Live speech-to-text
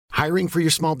Hiring for your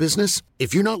small business?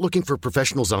 If you're not looking for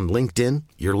professionals on LinkedIn,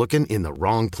 you're looking in the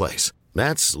wrong place.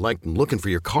 That's like looking for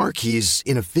your car keys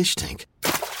in a fish tank.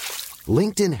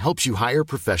 LinkedIn helps you hire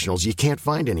professionals you can't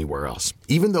find anywhere else,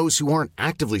 even those who aren't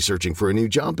actively searching for a new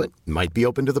job but might be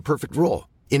open to the perfect role.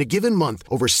 In a given month,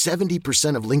 over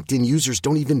 70% of LinkedIn users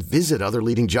don't even visit other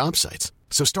leading job sites.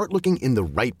 So start looking in the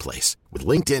right place. With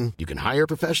LinkedIn, you can hire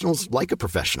professionals like a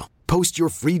professional. Post your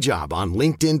free job on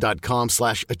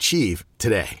linkedin.com/achieve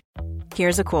today.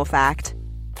 Here's a cool fact.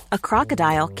 A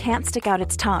crocodile can't stick out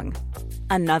its tongue.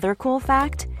 Another cool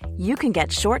fact, you can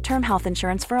get short-term health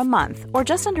insurance for a month or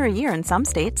just under a year in some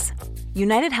states.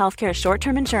 United Healthcare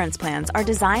short-term insurance plans are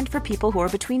designed for people who are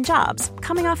between jobs,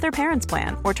 coming off their parents'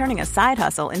 plan, or turning a side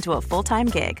hustle into a full-time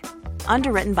gig.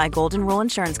 Underwritten by Golden Rule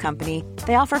Insurance Company,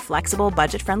 they offer flexible,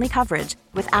 budget-friendly coverage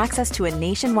with access to a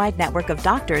nationwide network of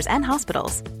doctors and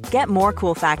hospitals. Get more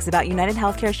cool facts about United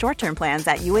Healthcare short-term plans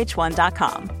at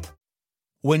uh1.com.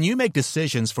 When you make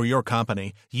decisions for your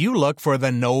company, you look for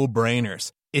the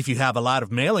no-brainers. If you have a lot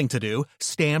of mailing to do,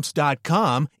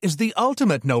 Stamps.com is the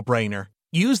ultimate no-brainer.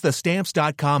 Use the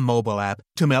Stamps.com mobile app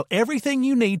to mail everything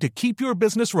you need to keep your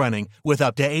business running with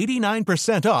up to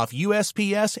 89% off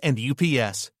USPS and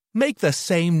UPS. Make the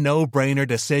same no-brainer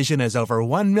decision as over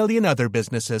 1 million other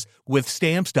businesses with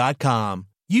Stamps.com.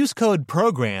 Use code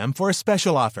PROGRAM for a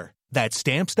special offer. That's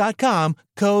Stamps.com,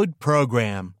 code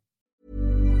PROGRAM.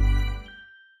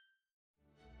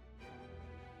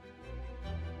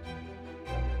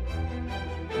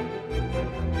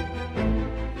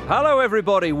 Hello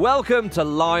everybody, welcome to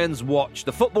Lions Watch,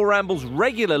 the Football Ramble's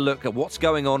regular look at what's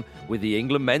going on with the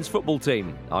England men's football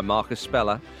team. I'm Marcus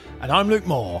Speller. And I'm Luke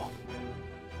Moore.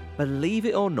 Believe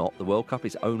it or not, the World Cup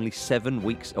is only 7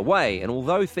 weeks away, and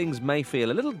although things may feel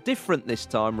a little different this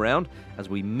time round, as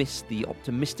we miss the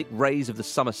optimistic rays of the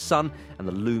summer sun and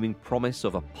the looming promise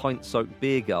of a pint-soaked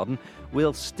beer garden,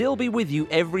 we'll still be with you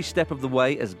every step of the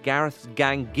way as Gareth's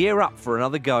gang gear up for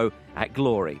another go at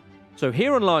glory. So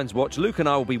here on Lions Watch, Luke and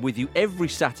I will be with you every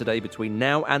Saturday between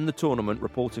now and the tournament,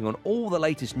 reporting on all the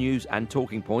latest news and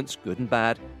talking points, good and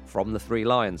bad, from the Three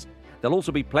Lions. There'll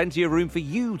also be plenty of room for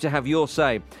you to have your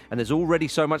say, and there's already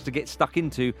so much to get stuck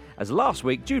into, as last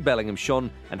week Jude Bellingham shone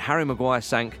and Harry Maguire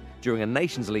sank during a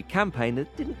Nations League campaign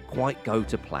that didn't quite go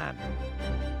to plan.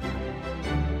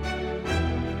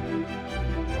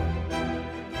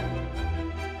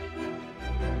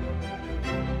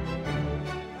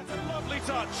 That's a lovely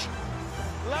touch.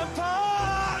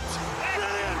 Lampard!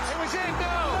 Brilliant! It was in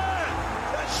now!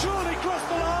 That surely crossed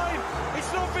the line!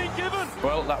 It's not been given!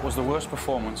 Well, that was the worst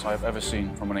performance I've ever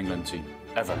seen from an England team,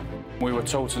 ever. We were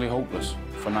totally hopeless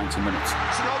for 90 minutes.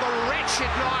 It's another wretched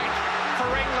night for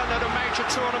England at a major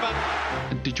tournament.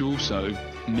 Did you also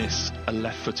miss a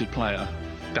left-footed player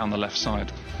down the left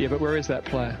side? Yeah, but where is that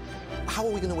player? How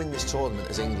are we going to win this tournament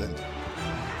as England?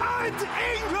 And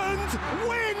England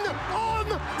win on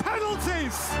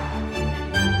penalties!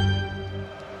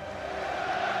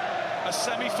 A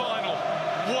semi-final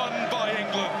won by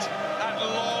England at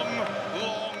long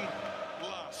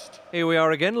last. Here we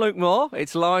are again, Luke Moore.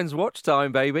 It's Lions Watch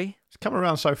time, baby. It's come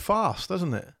around so fast,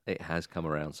 doesn't it? It has come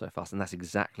around so fast, and that's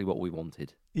exactly what we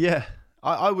wanted. Yeah.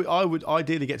 I would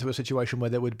ideally get to a situation where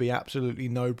there would be absolutely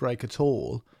no break at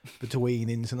all between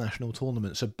international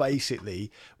tournaments. So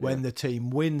basically, when the team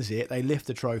wins it, they lift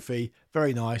the trophy.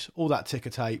 Very nice. All that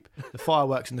ticker tape, the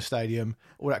fireworks in the stadium,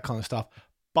 all that kind of stuff.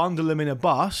 Bundle them in a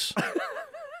bus.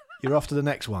 You're off to the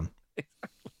next one.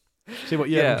 See what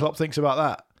Jurgen Klopp thinks about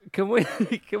that. Can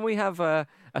we have a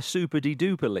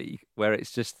super-de-duper league where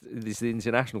it's the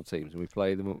international teams and we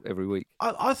play them every week?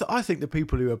 I think the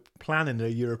people who are planning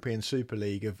the European Super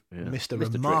League have missed a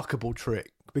remarkable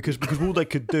trick because all they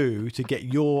could do to get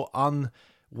your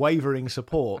unwavering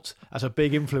support as a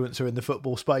big influencer in the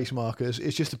football space, Marcus,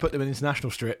 is just to put them in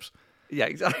international strips. Yeah,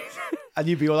 exactly. And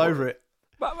you'd be all over it.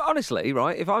 But honestly,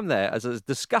 right, if I'm there, as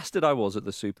disgusted I was at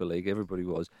the Super League, everybody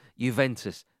was,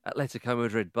 Juventus, Atletico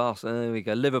Madrid, Barcelona, there we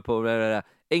go, Liverpool, blah, blah, blah.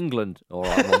 England, all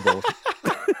right, I'm on board.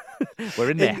 We're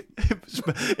in there.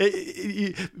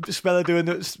 Speller doing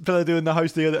the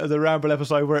hosting of the Ramble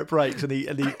episode where it breaks and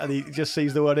he just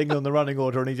sees the word England on the running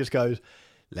order and he just goes,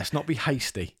 let's not be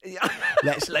hasty.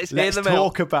 Let's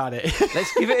talk about it.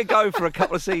 Let's give it a go for a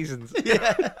couple of seasons.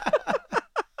 Yeah.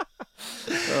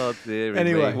 Oh dear.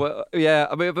 Anyway, well, yeah.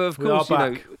 I mean, but of course,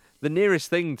 the nearest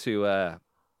thing to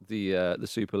the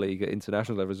Super League at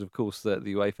international level is, of course, the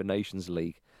UEFA Nations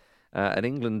League, and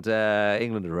England are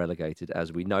relegated,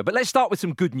 as we know. But let's start with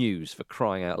some good news, for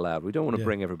crying out loud. We don't want to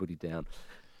bring everybody down.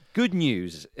 Good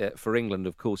news for England,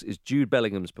 of course, is Jude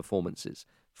Bellingham's performances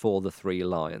for the Three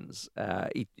Lions.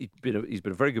 He's been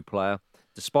a very good player.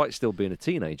 despite still being a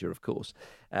teenager, of course.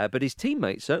 But his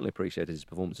teammates certainly appreciated his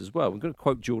performance as well. We're going to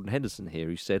quote Jordan Henderson here,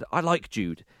 who said, "I like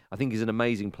Jude. I think he's an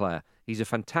amazing player. He's a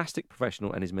fantastic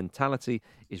professional and his mentality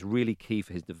is really key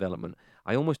for his development.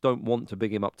 I almost don't want to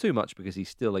big him up too much because he's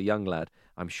still a young lad.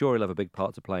 I'm sure he'll have a big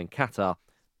part to play in Qatar,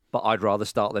 but I'd rather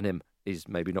start than him," is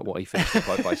maybe not what he finished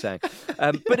by saying.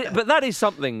 But that is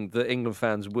something that England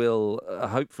fans will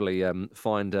hopefully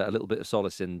find a little bit of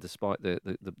solace in, despite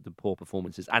the poor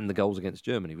performances and the goals against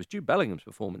Germany. It was Jude Bellingham's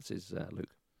performances,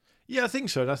 Luke. Yeah, I think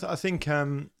so. I think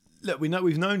look,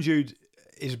 we've known Jude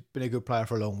has been a good player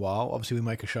for a long while. Obviously, we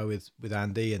make a show with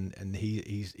Andy, and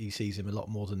he sees him a lot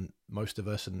more than most of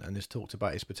us, and has talked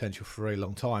about his potential for a very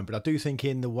long time. But I do think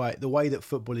in the way that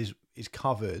football is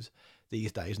covered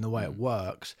these days and the way it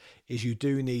works, is you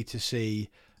do need to see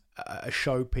a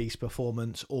showpiece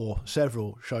performance or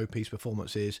several showpiece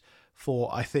performances for,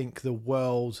 I think, the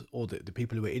world or the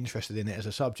people who are interested in it as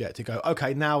a subject to go,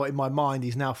 okay, now in my mind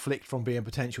he's now flicked from being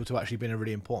potential to actually being a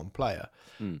really important player.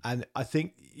 And I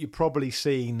think you've probably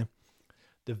seen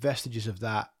the vestiges of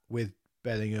that with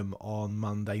Bellingham on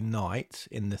Monday night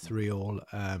in the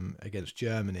 3-3 against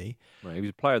Germany. Right, he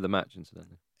was player of the match,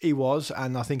 incidentally. He was,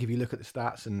 and I think if you look at the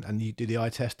stats and you do the eye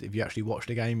test, if you actually watch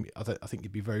the game, I think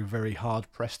you'd be very, very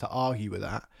hard pressed to argue with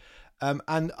that.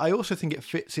 And I also think it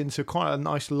fits into quite a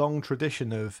nice long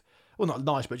tradition of, well, not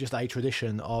nice, but just a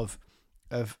tradition of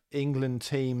England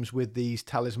teams with these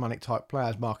talismanic type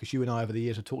players. Marcus, you and I over the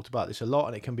years have talked about this a lot,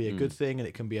 and it can be a good thing and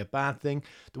it can be a bad thing.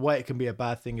 The way it can be a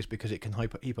bad thing is because it can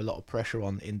heap a lot of pressure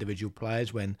on individual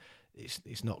players when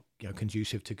it's not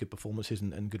conducive to good performances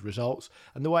and good results.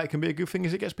 And the way it can be a good thing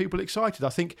is it gets people excited. I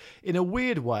think in a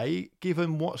weird way,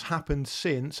 given what's happened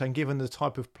since and given the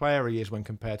type of player he is when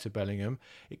compared to Bellingham,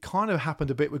 it kind of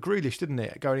happened a bit with Grealish, didn't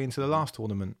it, going into the last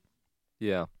tournament?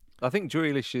 Yeah. I think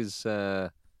Grealish is...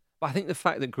 I think the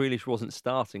fact that Grealish wasn't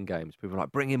starting games, people are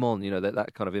like, bring him on,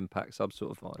 that kind of impact sub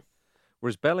sort of vibe.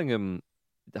 Whereas Bellingham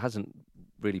hasn't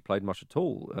really played much at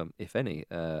all, if any,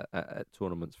 at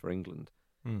tournaments for England.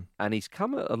 And he's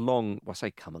come along,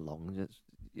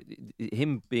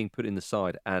 him being put in the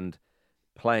side and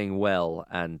playing well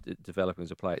and developing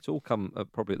as a player, it's all come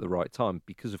probably at the right time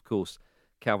because, of course,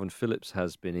 Calvin Phillips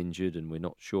has been injured and we're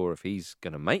not sure if he's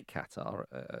going to make Qatar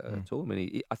at all. I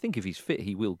mean, I think if he's fit,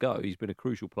 he will go. He's been a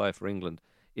crucial player for England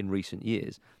in recent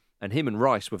years. And him and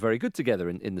Rice were very good together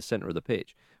in the centre of the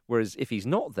pitch. Whereas if he's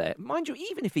not there, mind you,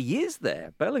 even if he is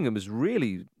there, Bellingham has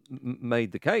really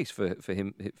made the case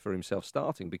for himself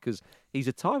starting because he's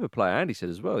a type of player, Andy said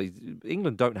as well.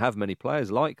 England don't have many players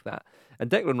like that. And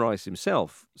Declan Rice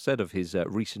himself said of his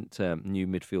recent new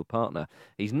midfield partner,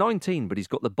 he's 19, but he's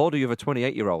got the body of a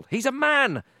 28-year-old. He's a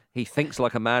man! He thinks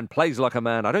like a man, plays like a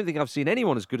man. I don't think I've seen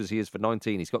anyone as good as he is for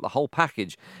 19. He's got the whole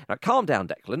package. Now, calm down,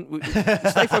 Declan.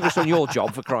 Stay focused on your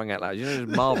job, for crying out loud. You're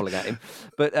just marvelling at him.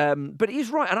 But he's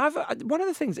right. And one of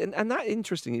the things, and that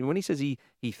interesting, when he says he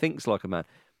thinks like a man,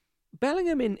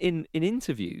 Bellingham in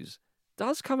interviews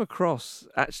does come across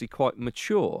actually quite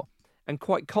mature and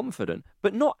quite confident,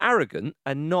 but not arrogant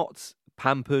and not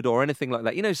pampered or anything like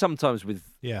that. Sometimes with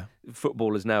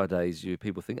footballers nowadays,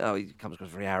 people think, oh, he comes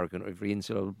across very arrogant or very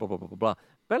insular, blah, blah, blah, blah, blah.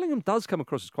 Bellingham does come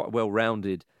across as quite a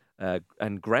well-rounded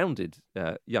and grounded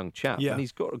young chap. Yeah. And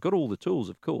he's got all the tools,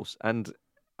 of course. And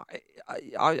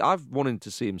I've wanted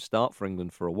to see him start for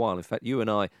England for a while. In fact, you and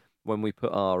I, when we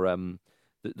put our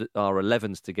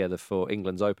 11s together for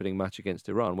England's opening match against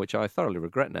Iran, which I thoroughly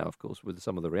regret now, of course, with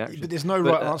some of the reactions. But there's no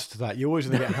right answer to that. You're always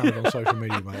going to get hammered on social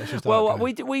media, mate. It's just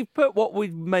we put what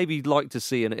we'd maybe like to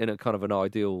see in a kind of an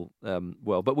ideal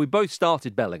world, but we both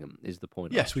started Bellingham, is the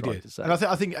point. Yes, we did. And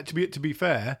I think to be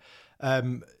fair,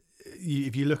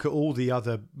 if you look at all the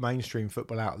other mainstream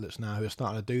football outlets now who are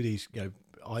starting to do these,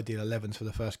 ideal 11s for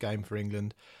the first game for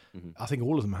England, I think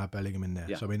all of them have Bellingham in there.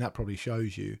 Yeah. So I mean that probably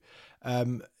shows you.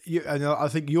 And I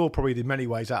think you're probably in many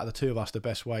ways out of the two of us the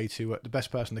best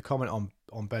person to comment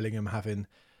on Bellingham having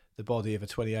the body of a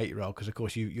 28-year-old, because of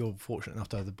course you're fortunate enough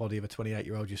to have the body of a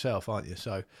 28-year-old yourself, aren't you?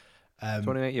 So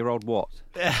 28-year-old what?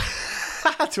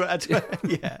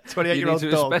 28-year-old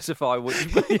dog. Specify which.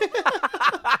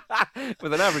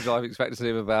 With an average life expectancy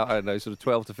of about, I don't know, sort of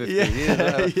 12 to 15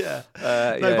 years. Yeah.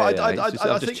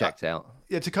 I think checked out.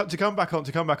 Yeah, to come back on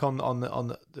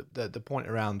the point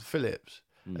around Phillips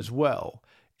as well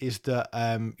is that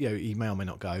he may or may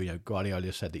not go.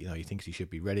 Guardiola said that he thinks he should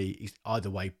be ready.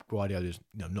 Either way, Guardiola's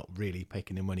not really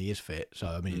picking him when he is fit. So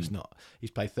I mean, it's not.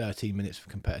 He's played 13 minutes of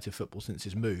competitive football since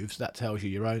his moves. That tells you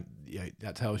your own.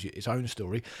 That tells you his own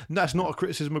story. And that's not a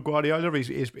criticism of Guardiola.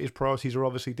 His priorities are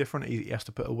obviously different. He has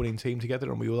to put a winning team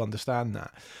together, and we all understand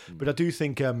that. But I do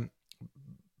think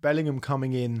Bellingham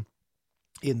coming in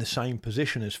in the same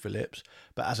position as Phillips,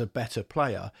 but as a better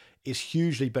player, is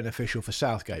hugely beneficial for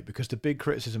Southgate, because the big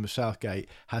criticism of Southgate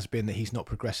has been that he's not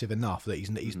progressive enough, that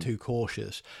he's too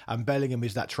cautious. And Bellingham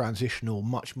is that transitional,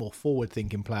 much more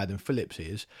forward-thinking player than Phillips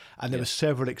is. And there were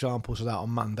several examples of that on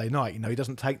Monday night. He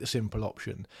doesn't take the simple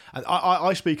option. And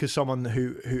I speak as someone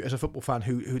who, as a football fan,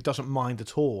 who doesn't mind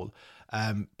at all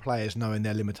players knowing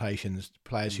their limitations,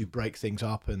 players who break things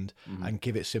up and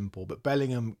give it simple. But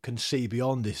Bellingham can see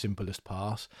beyond the simplest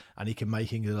pass, and he can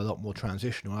make it a lot more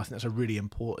transitional. And I think that's a really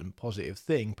important positive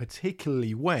thing,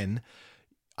 particularly when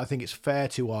I think it's fair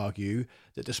to argue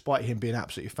that despite him being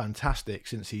absolutely fantastic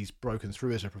since he's broken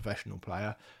through as a professional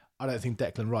player, I don't think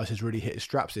Declan Rice has really hit his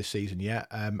straps this season yet,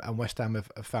 and West Ham have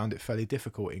found it fairly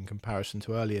difficult in comparison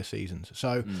to earlier seasons.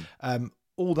 So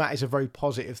all that is a very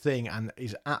positive thing, and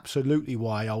is absolutely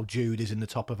why old Jude is in the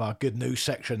top of our good news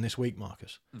section this week,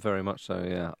 Marcus. Very much so,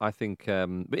 yeah. I think,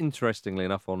 but interestingly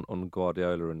enough, on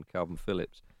Guardiola and Calvin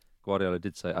Phillips, Guardiola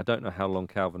did say, I don't know how long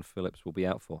Calvin Phillips will be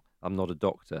out for. I'm not a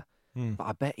doctor. But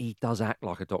I bet he does act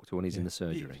like a doctor when he's in the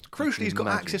surgery. Crucially, he's got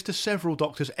access to several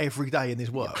doctors every day in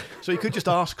his work, so he could just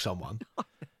ask someone.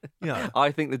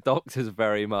 I think the doctors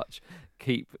very much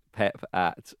keep Pep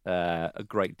at a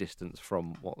great distance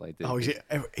from what they do. Oh, he's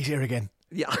here again.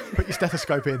 Yeah. Put your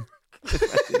stethoscope in.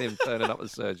 Imagine him turning up at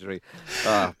surgery.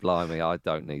 Ah, blimey, I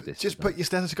don't need this. Just put your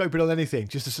stethoscope in on anything,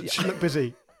 just to look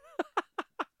busy.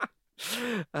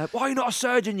 Why are you not a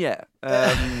surgeon yet?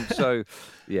 So,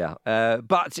 yeah.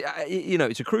 But,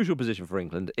 it's a crucial position for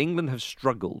England. England have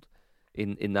struggled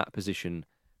in that position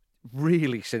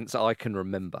really since I can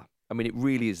remember. I mean, it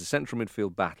really is a central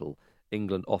midfield battle.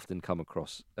 England often come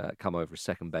over as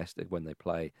second best when they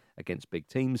play against big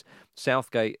teams.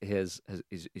 Southgate is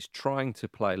trying to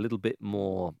play a little bit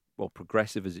more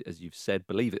progressive, as you've said,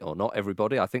 believe it or not,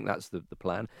 everybody. I think that's the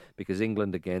plan, because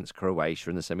England against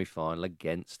Croatia in the semi-final,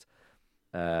 against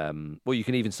you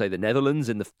can even say the Netherlands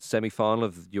in the semi-final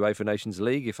of UEFA Nations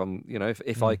League,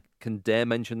 if I can dare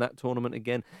mention that tournament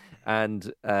again,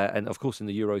 and of course in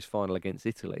the Euros final against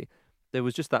Italy, there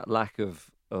was just that lack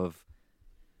of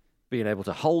being able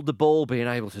to hold the ball, being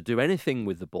able to do anything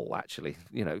with the ball, actually,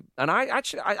 And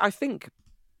I think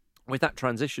with that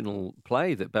transitional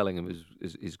play that Bellingham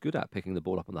is good at, picking the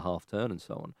ball up on the half turn and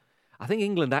so on, I think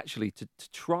England actually to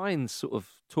try and sort of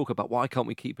talk about why can't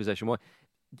we keep possession, why.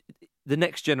 The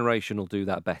next generation will do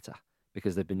that better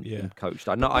because they've been coached.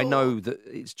 I know that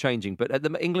it's changing, but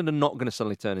England are not going to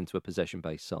suddenly turn into a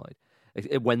possession-based side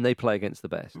when they play against the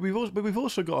best. We've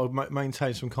also got to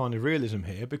maintain some kind of realism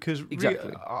here, because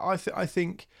exactly. I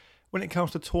think when it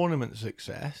comes to tournament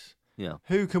success,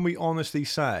 who can we honestly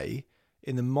say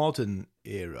in the modern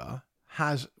era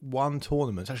has won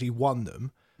tournaments, actually won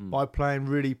them, by playing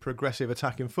really progressive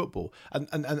attacking football?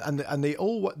 And they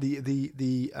all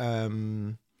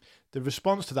the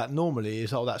response to that normally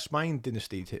is, that Spain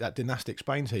dynasty, that dynastic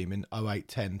Spain team in 08,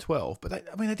 10, 12. But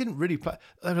they didn't really play.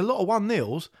 There's a lot of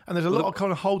 1-0s, and there's a lot of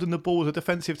kind of holding the ball as a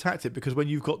defensive tactic, because when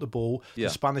you've got the ball, the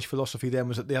Spanish philosophy then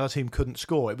was that the other team couldn't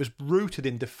score. It was rooted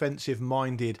in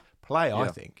defensive-minded play, I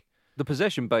think. The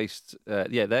possession-based,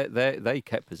 they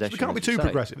kept possession. So we can't be too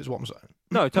progressive, is what I'm saying.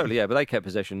 No, totally, but they kept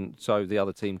possession, so the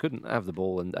other team couldn't have the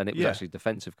ball, and it was actually a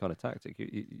defensive kind of tactic.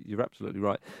 You're absolutely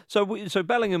right. So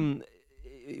Bellingham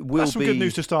that's some good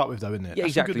news to start with, though, isn't it? Yeah,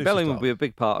 exactly. Bellingham will be a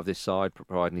big part of this side,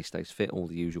 providing he stays fit, all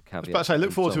the usual caveats. I was about to say,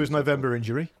 look forward to his November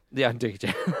injury. Yeah,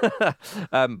 indeed.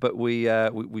 But we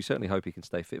certainly hope he can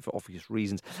stay fit for obvious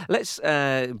reasons. Let's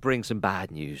bring some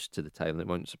bad news to the table. It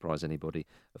won't surprise anybody,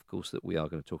 of course, that we are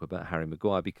going to talk about Harry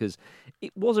Maguire, because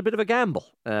it was a bit of a gamble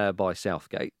by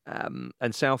Southgate.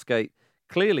 And Southgate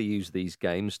clearly used these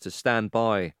games to stand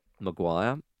by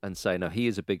Maguire and say, no, he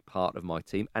is a big part of my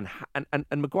team. And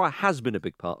Maguire has been a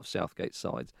big part of Southgate's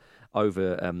sides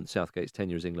over Southgate's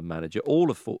tenure as England manager. All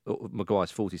of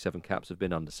Maguire's 47 caps have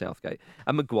been under Southgate.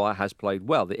 And Maguire has played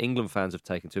well. The England fans have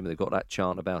taken to him. They've got that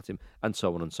chant about him, and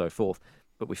so on and so forth.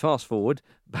 But we fast forward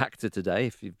back to today,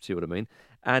 if you see what I mean,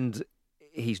 and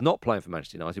he's not playing for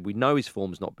Manchester United. We know his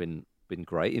form's not been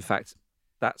great. In fact,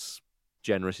 that's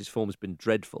generous. His form has been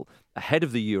dreadful. Ahead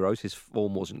of the Euros, his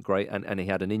form wasn't great, and he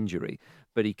had an injury.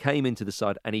 But he came into the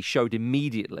side and he showed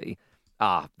immediately,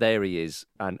 there he is,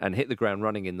 and hit the ground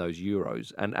running in those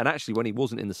Euros. And actually, when he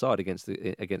wasn't in the side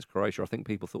against Croatia, I think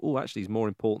people thought, actually, he's more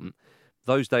important.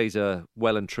 Those days are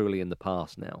well and truly in the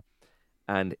past now.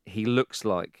 And he looks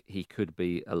like he could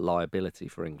be a liability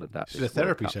for England. It's a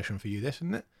therapy session for you, this,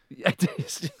 isn't it? Yeah, it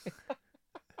is.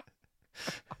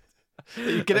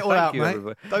 You get it all out, mate.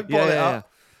 Everybody. Don't boil it up.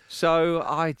 So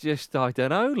I don't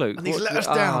know, Luke. And he's let us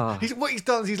down. What he's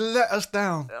done is he's let us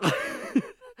down.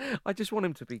 I just want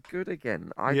him to be good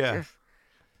again.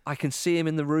 I can see him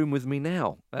in the room with me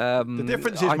now. The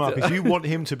difference is, Marcus, you want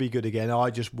him to be good again.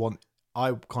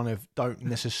 I kind of don't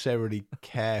necessarily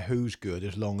care who's good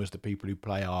as long as the people who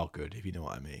play are good, if you know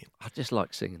what I mean. I just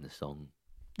like singing the song.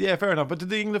 Yeah, fair enough. But did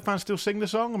the England fans still sing the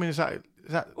song? I mean, is that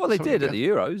well, they did at the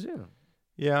Euros, yeah.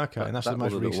 Yeah, okay, and that's the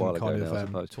most recent kind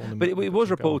of tournament. But it was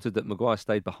reported that Maguire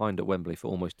stayed behind at Wembley for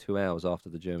almost 2 hours after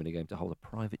the Germany game to hold a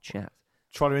private chat.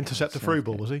 Trying to intercept a through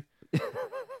ball, was he?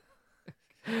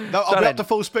 No, I'll be up to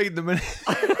full speed in a minute.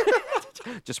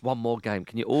 Just one more game.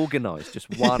 Can you organise just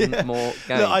one more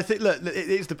game? Look, I think it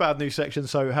is the bad news section,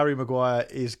 so Harry Maguire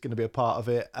is going to be a part of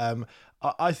it.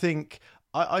 I think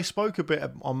I spoke a bit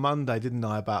on Monday, didn't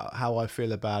I, about how I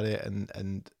feel about it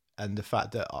and the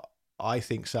fact that I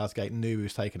think Southgate knew he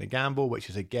was taking a gamble, which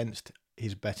is against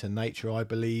his better nature, I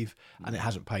believe, and it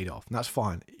hasn't paid off. And that's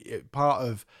fine. Part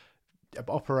of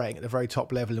operating at the very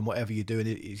top level and whatever you're doing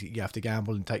is you have to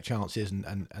gamble and take chances,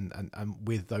 and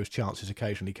with those chances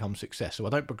occasionally comes success. So I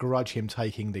don't begrudge him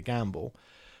taking the gamble,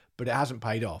 but it hasn't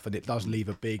paid off, and it does leave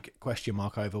a big question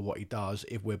mark over what he does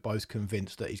if we're both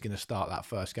convinced that he's going to start that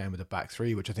first game with a back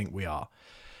three, which I think we are.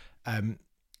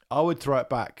 I would throw it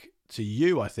back to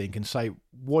you, I think, and say,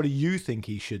 what do you think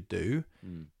he should do,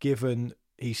 given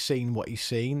he's seen what he's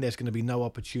seen? There's going to be no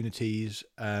opportunities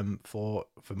for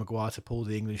Maguire to pull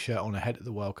the England shirt on ahead of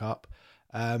the World Cup.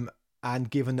 And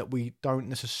given that we don't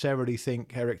necessarily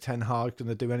think Erik ten Hag is going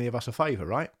to do any of us a favour,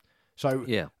 right? So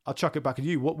yeah. I'll chuck it back at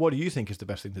you. What do you think is the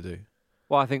best thing to do?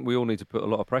 Well, I think we all need to put a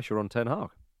lot of pressure on Ten Hag.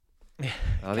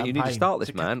 I think you need to start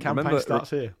this, man. Remember,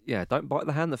 starts here. Yeah, don't bite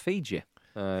the hand that feeds you,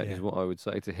 is what I would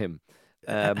say to him.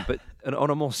 But on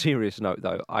a more serious note,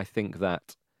 though, I think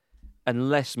that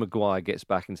unless Maguire gets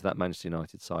back into that Manchester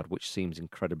United side, which seems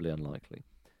incredibly unlikely,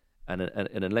 and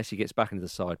unless he gets back into the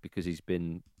side because he's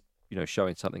been,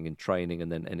 showing something in training,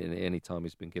 and then any time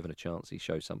he's been given a chance, he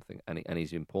shows something, and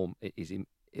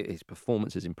his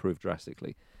performance has improved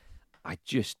drastically. I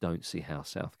just don't see how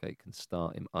Southgate can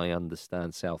start him. I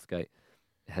understand Southgate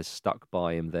has stuck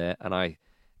by him there, and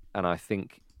I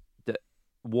think that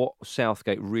what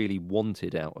Southgate really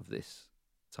wanted out of this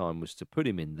time was to put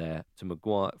him in there to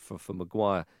Maguire for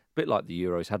Maguire, a bit like the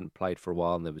Euros, hadn't played for a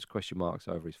while and there was question marks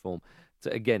over his form,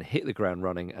 to again hit the ground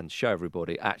running and show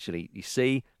everybody, actually, you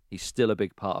see, he's still a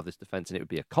big part of this defence, and it would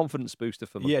be a confidence booster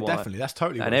for Maguire. Yeah, definitely. That's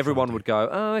totally. And everyone would go,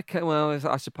 oh, okay, well,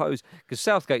 I suppose, because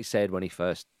Southgate said when he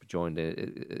first joined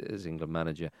as England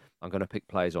manager, I'm going to pick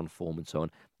players on form and so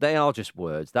on. They are just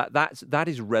words. That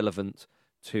is relevant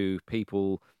to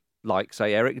people like,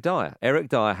 say, Eric Dyer. Eric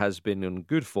Dyer has been in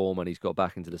good form and he's got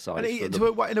back into the side.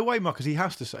 In a way, Marcus, he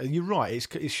has to say, you're right,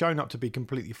 it's shown up to be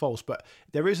completely false, but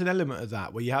there is an element of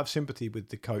that where you have sympathy with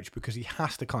the coach because he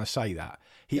has to kind of say that.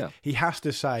 He has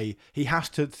to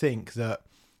think that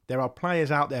there are players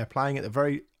out there playing at the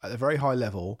very high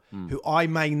level who I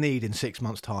may need in 6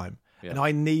 months' time. Yeah. And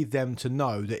I need them to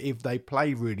know that if they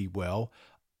play really well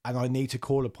and I need to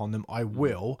call upon them, I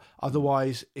will.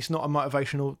 Otherwise, it's not a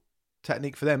motivational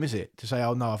technique for them, is it? To say,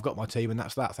 oh no, I've got my team and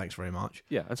that's that, thanks very much.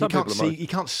 Yeah, and he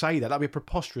can't say that. That'd be a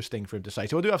preposterous thing for him to say.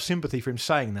 So I do have sympathy for him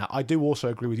saying that. I do also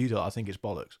agree with you that I think it's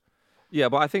bollocks. Yeah,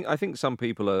 but I think some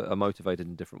people are motivated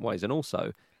in different ways. And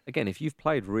also, again, if you've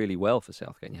played really well for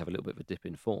Southgate and you have a little bit of a dip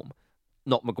in form,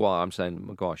 not Maguire, I'm saying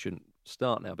Maguire shouldn't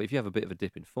start now, but if you have a bit of a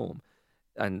dip in form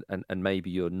and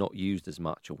maybe you're not used as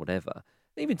much or whatever,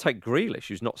 even take Grealish,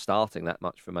 who's not starting that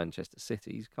much for Manchester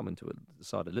City, he's coming to the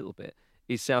side a little bit.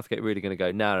 Is Southgate really going to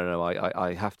go, no,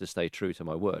 I have to stay true to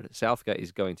my word? Southgate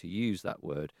is going to use that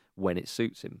word when it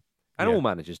suits him. And all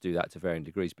managers do that to varying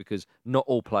degrees because not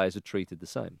all players are treated the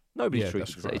same. Nobody's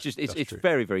treated the same. It's just it's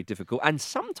very, very difficult and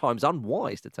sometimes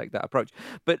unwise to take that approach.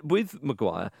 But with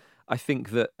Maguire, I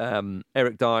think that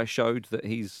Eric Dyer showed that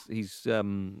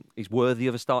he's worthy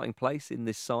of a starting place in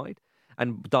this side.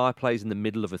 And Dyer plays in the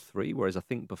middle of a three, whereas I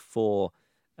think before,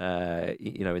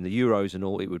 in the Euros and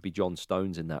all, it would be John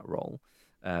Stones in that role.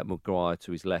 Maguire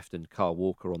to his left and Kyle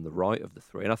Walker on the right of the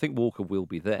three. And I think Walker will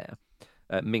be there.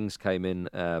 Mings came in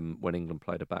when England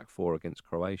played a back four against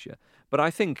Croatia. But I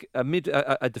think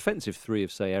a defensive three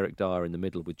of, say, Eric Dyer in the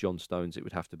middle with John Stones, it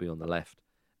would have to be on the left,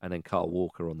 and then Kyle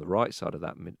Walker on the right side of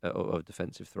that of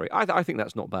defensive three. I think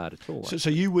that's not bad at all. So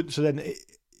you would,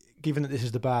 given that this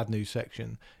is the bad news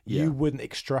section, you wouldn't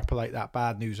extrapolate that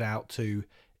bad news out to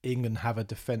England have a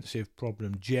defensive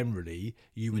problem generally.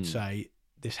 You would say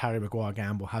this Harry Maguire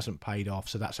gamble hasn't paid off,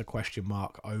 so that's a question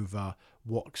mark over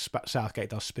what Southgate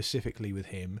does specifically with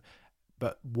him.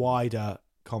 But wider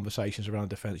conversations around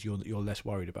defence, you're less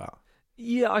worried about.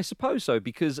 Yeah, I suppose so,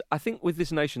 because I think with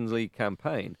this Nations League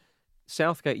campaign,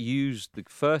 Southgate used the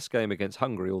first game against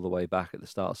Hungary all the way back at the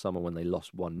start of summer when they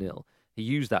lost 1-0 he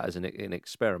used that as an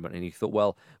experiment, and he thought,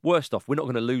 well, worst off, we're not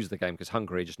going to lose the game because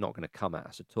Hungary are just not going to come at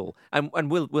us at all, and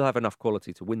we'll have enough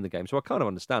quality to win the game. So I kind of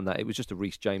understand that. It was just a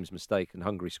Reece James mistake, and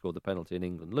Hungary scored the penalty, and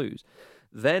England lose.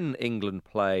 Then England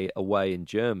play away in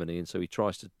Germany, and so he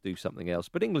tries to do something else.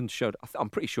 But England showed, I'm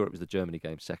pretty sure it was the Germany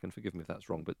game second, forgive me if that's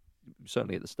wrong, but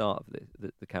certainly at the start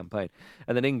of the campaign.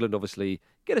 And then England obviously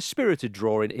get a spirited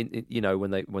draw in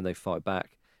when they fight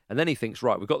back. And then he thinks,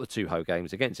 right, we've got the two home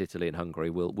games against Italy and Hungary.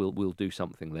 We'll do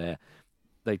something there.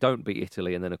 They don't beat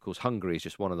Italy, and then of course Hungary is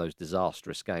just one of those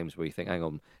disastrous games where you think, hang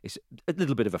on, it's a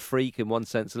little bit of a freak in one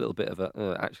sense, a little bit of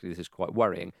actually this is quite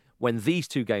worrying. When these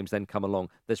two games then come along,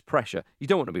 there's pressure. You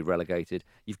don't want to be relegated.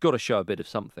 You've got to show a bit of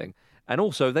something. And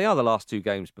also, they are the last two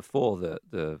games before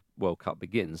the World Cup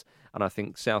begins, and I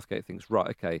think Southgate thinks, right,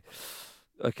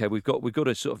 okay, we've got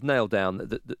to sort of nail down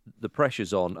the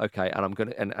pressure's on. Okay, and I'm going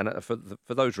to and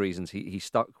for those reasons he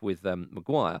stuck with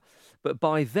Maguire, but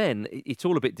by then it's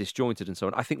all a bit disjointed and so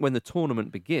on. I think when the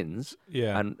tournament begins,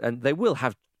 and they will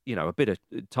have a bit of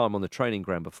time on the training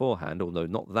ground beforehand, although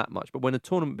not that much. But when the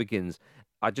tournament begins,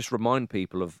 I just remind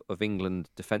people of England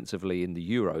defensively in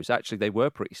the Euros. Actually, they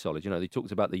were pretty solid. They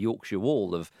talked about the Yorkshire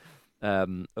Wall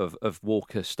of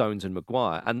Walker, Stones, and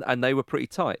Maguire, and they were pretty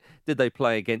tight. Did they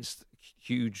play against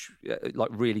huge,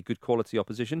 really good quality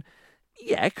opposition?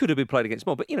 Yeah, it could have been played against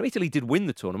more, but Italy did win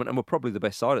the tournament and were probably the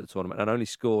best side of the tournament and only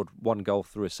scored one goal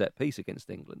through a set piece against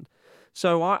England.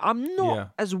 So I'm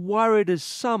not as worried as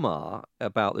some are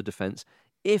about the defence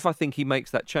if I think he makes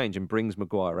that change and brings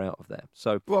Maguire out of there.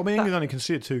 So, well, England only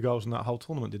conceded 2 goals in that whole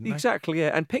tournament, didn't they? Exactly,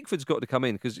 yeah. And Pickford's got to come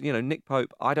in because Nick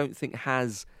Pope, I don't think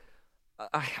has.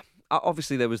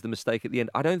 Obviously, there was the mistake at the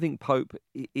end. I don't think Pope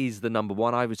is the number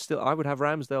one. I would have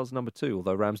Ramsdale as number 2,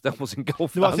 although Ramsdale was in goal.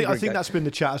 I think that's been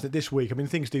the chat, hasn't it, this week? I mean,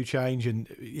 things do change,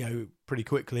 and pretty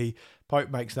quickly.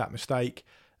 Pope makes that mistake.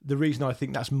 The reason I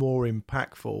think that's more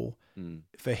impactful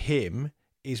for him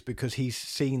is because he's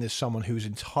seen as someone who's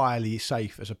entirely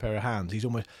safe as a pair of hands.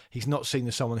 He's not seen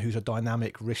as someone who's a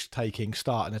dynamic, risk-taking,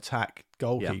 start and attack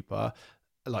goalkeeper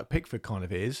like Pickford kind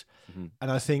of is. Mm-hmm.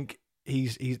 And I think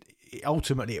he's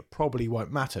ultimately it probably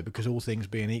won't matter because all things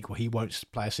being equal, he won't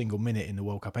play a single minute in the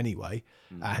World Cup anyway,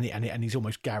 and he's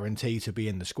almost guaranteed to be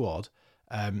in the squad.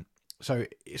 So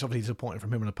it's obviously disappointing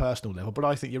from him on a personal level, but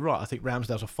I think you're right. I think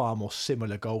Ramsdale's a far more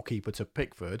similar goalkeeper to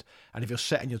Pickford, and if you're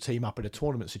setting your team up in a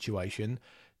tournament situation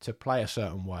to play a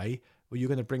certain way, well, you're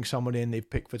going to bring someone in if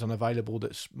Pickford's unavailable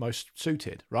that's most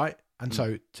suited, right? And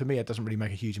so, to me, it doesn't really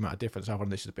make a huge amount of difference. Other than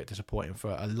this is a bit disappointing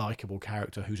for a likeable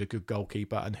character who's a good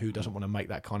goalkeeper and who doesn't want to make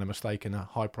that kind of mistake in a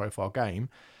high-profile game.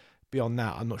 Beyond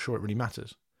that, I'm not sure it really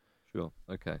matters. Sure.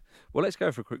 Okay. Well, let's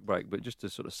go for a quick break. But just to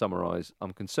sort of summarise,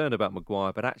 I'm concerned about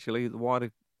Maguire, but actually, the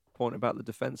wider point about the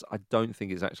defence, I don't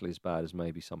think it's actually as bad as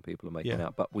maybe some people are making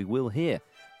out. But we will hear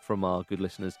from our good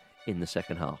listeners in the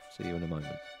second half. See you in a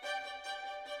moment.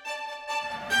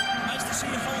 Nice to see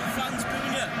your home fans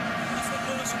booing you. That's what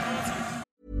Villa supporters.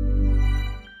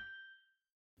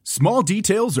 Small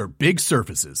details are big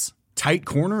surfaces. Tight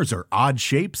corners are odd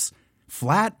shapes.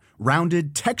 Flat,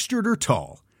 rounded, textured, or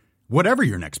tall. Whatever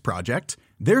your next project,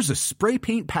 there's a spray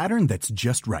paint pattern that's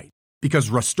just right. Because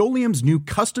Rust-Oleum's new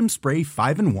Custom Spray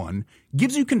 5-in-1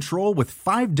 gives you control with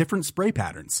 5 different spray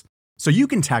patterns. So you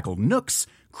can tackle nooks,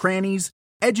 crannies,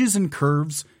 edges, and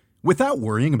curves without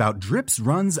worrying about drips,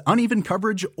 runs, uneven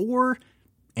coverage, or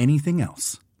anything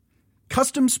else.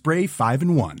 Custom Spray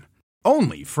 5-in-1.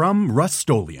 Only from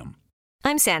Rust-Oleum.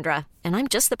 I'm Sandra, and I'm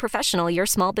just the professional your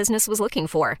small business was looking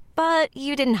for. But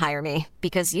you didn't hire me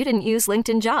because you didn't use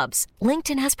LinkedIn Jobs.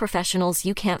 LinkedIn has professionals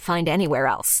you can't find anywhere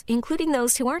else, including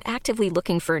those who aren't actively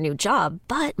looking for a new job,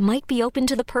 but might be open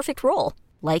to the perfect role,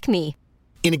 like me.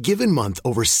 In a given month,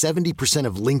 over 70%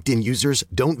 of LinkedIn users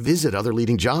don't visit other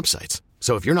leading job sites.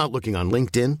 So if you're not looking on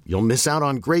LinkedIn, you'll miss out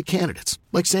on great candidates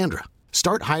like Sandra.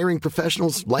 Start hiring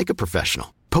professionals like a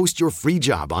professional. Post your free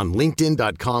job on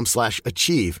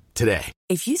linkedin.com/achieve today.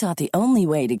 If you thought the only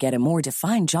way to get a more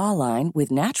defined jawline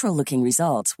with natural-looking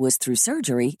results was through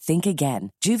surgery, think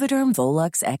again. Juvederm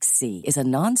Volux XC is a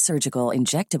non-surgical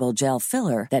injectable gel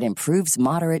filler that improves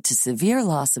moderate to severe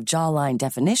loss of jawline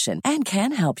definition and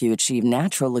can help you achieve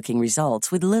natural-looking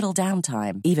results with little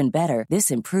downtime. Even better,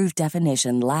 this improved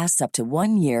definition lasts up to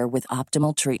 1 year with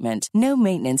optimal treatment. No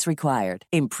maintenance required.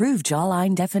 Improve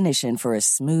jawline definition for a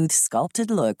smooth,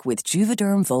 sculpted look with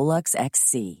Juvederm Volux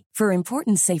XC. For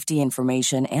important safety information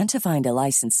information and to find a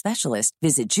licensed specialist,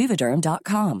 visit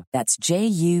Juvederm.com. That's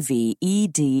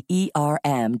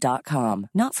JUVEDERM.com.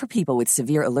 Not for people with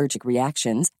severe allergic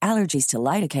reactions, allergies to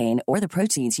lidocaine, or the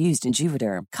proteins used in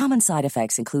Juvederm. Common side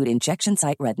effects include injection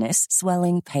site redness,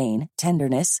 swelling, pain,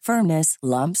 tenderness, firmness,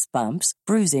 lumps, bumps,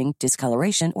 bruising,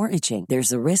 discoloration, or itching.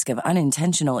 There's a risk of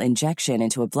unintentional injection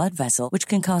into a blood vessel, which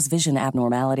can cause vision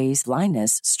abnormalities,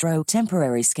 blindness, stroke,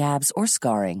 temporary scabs, or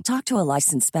scarring. Talk to a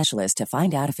licensed specialist to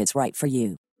find out if it's right for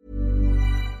you.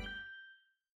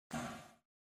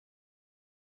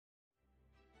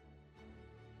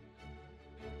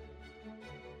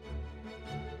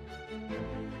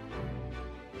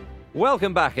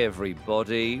 Welcome back,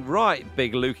 everybody. Right,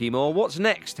 Big Lukey Moore, what's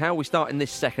next? How are we starting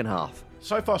this second half?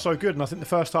 So far, so good, and I think the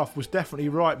first half was definitely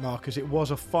right, Marcus. It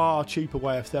was a far cheaper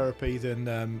way of therapy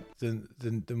than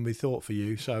we thought for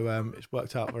you. So it's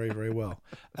worked out very, very well.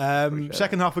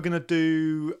 Second half, we're going to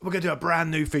do a brand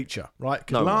new feature, right?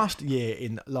 Because last year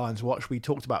in Lions Watch, we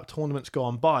talked about tournaments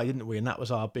gone by, didn't we? And that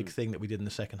was our big thing that we did in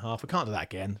the second half. We can't do that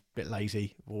again. A bit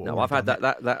lazy. No, I've had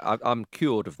that. I'm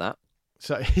cured of that.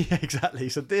 So yeah, exactly.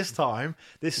 So this time,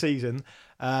 this season,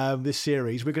 this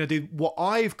series, we're going to do what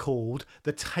I've called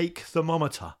the take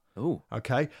thermometer. Oh,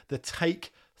 okay, the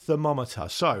take thermometer.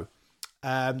 So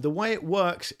the way it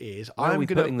works is Where are we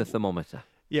putting the thermometer?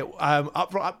 Yeah,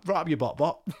 right up your bot.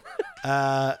 No,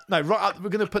 right up. We're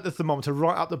going to put the thermometer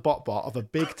right up the bot of a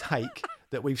big take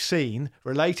that we've seen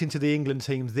relating to the England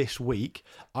team this week.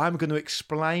 I'm going to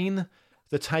explain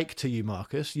the take to you,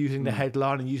 Marcus, using the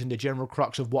headline and using the general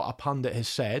crux of what a pundit has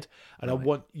said. And I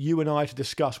want you and I to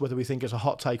discuss whether we think it's a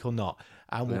hot take or not.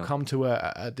 And we'll come to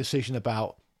a decision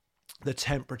about the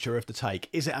temperature of the take.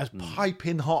 Is it a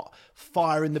piping hot,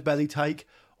 fire in the belly take?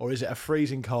 Or is it a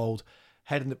freezing cold,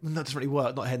 that doesn't really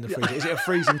work, not head in the freezer. Is it a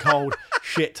freezing cold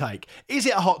shit take? Is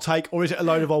it a hot take or is it a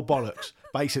load of old bollocks,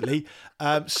 basically?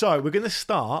 So we're going to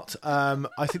start.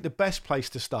 I think the best place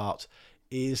to start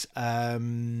is...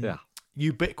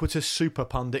 ubiquitous super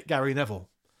pundit Gary Neville.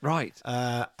 Right.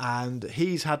 And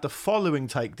he's had the following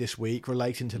take this week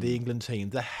relating to the England team.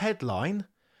 The headline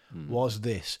was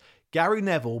this: Gary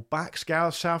Neville backs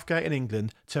Gareth Southgate in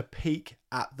England to peak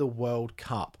at the World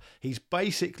Cup. He's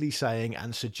basically saying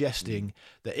and suggesting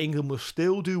that England will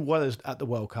still do well at the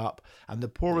World Cup, and the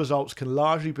poor results can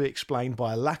largely be explained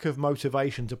by a lack of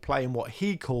motivation to play in what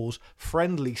he calls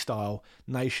friendly style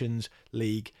Nations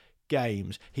League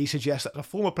games. He suggests that as a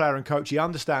former player and coach, he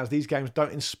understands these games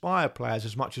don't inspire players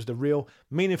as much as the real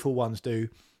meaningful ones do,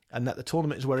 and that the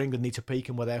tournament is where England need to peak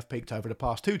and where they have peaked over the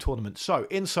past two tournaments. So,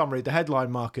 in summary, the headline,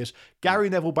 Marcus: Gary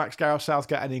Neville backs Gareth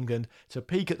Southgate and England to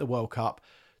peak at the World Cup.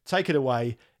 Take it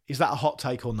away. Is that a hot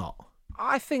take or not?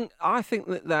 I think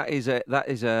that is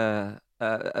a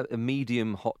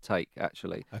medium hot take,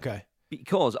 actually. Okay.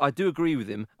 Because I do agree with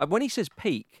him. When he says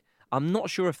peak, I'm not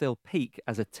sure if they'll peak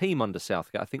as a team under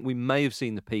Southgate. I think we may have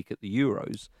seen the peak at the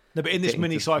Euros. No, but in this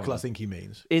mini cycle, I think he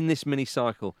means. In this mini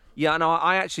cycle. Yeah, no,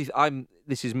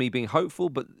 this is me being hopeful,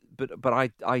 but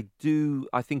I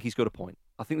think he's got a point.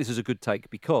 I think this is a good take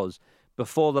because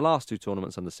before the last two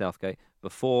tournaments under Southgate,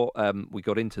 before we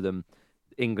got into them,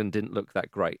 England didn't look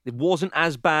that great. It wasn't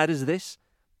as bad as this,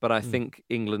 but I think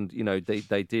England,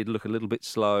 they did look a little bit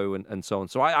slow and so on.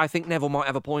 So I think Neville might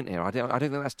have a point here. I don't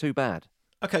think that's too bad.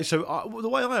 Okay, so the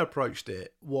way I approached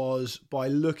it was by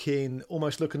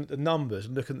almost looking at the numbers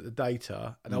and looking at the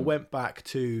data, and I went back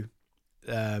to,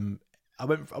 I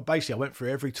went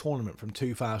through every tournament from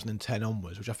 2010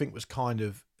 onwards, which I think was kind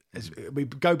of, as we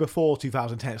go before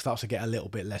 2010, it starts to get a little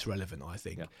bit less relevant, I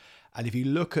think. Yeah. And if you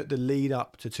look at the lead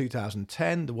up to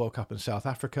 2010, the World Cup in South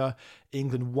Africa,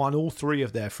 England won all three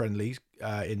of their friendlies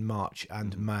in March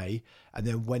and May, and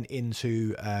then went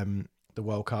into the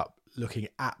World Cup looking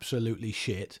absolutely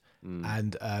shit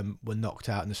and were knocked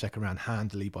out in the second round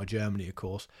handily by Germany, of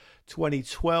course.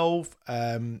 2012,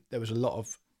 there was a lot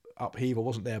of upheaval,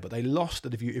 wasn't there? But they lost,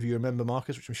 if you remember,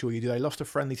 Marcus, which I'm sure you do, they lost a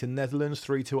friendly to Netherlands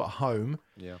 3-2 at home.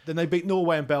 Yeah. Then they beat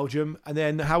Norway and Belgium. And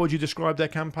then how would you describe their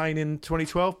campaign in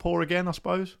 2012? Poor again, I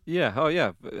suppose? Yeah,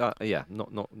 not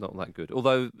that good.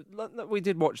 Although we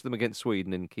did watch them against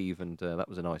Sweden in Kiev, and that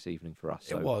was a nice evening for us.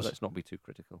 So it was. Let's not be too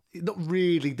critical. Not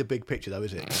really the big picture, though,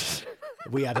 is it?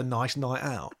 We had a nice night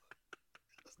out.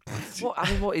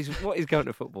 What is going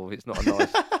to football if it's not a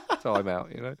nice time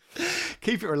out,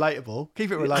 Keep it relatable.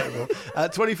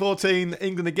 2014,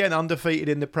 England again undefeated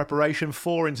in the preparation.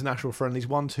 4 international friendlies,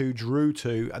 1-2, drew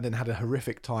 2, and then had a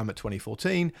horrific time at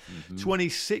 2014.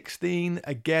 2016,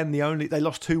 again, they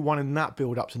lost 2-1 in that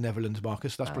build-up to Netherlands,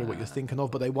 Marcus. That's probably what you're thinking of,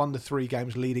 but they won the 3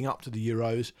 games leading up to the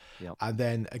Euros. Yep. And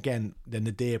then, again, the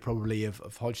nadir probably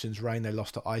of Hodgson's reign, they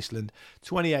lost to Iceland.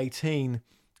 2018...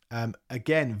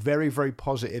 Again, very, very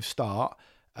positive start.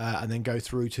 And then go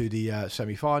through to the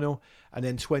semi-final, and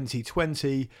then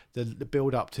 2020, the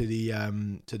build up to the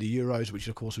Euros, which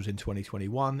of course was in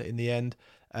 2021 in the end.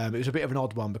 It was a bit of an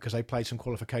odd one because they played some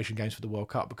qualification games for the World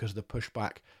Cup because of the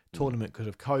pushback tournament because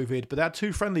of COVID. But they had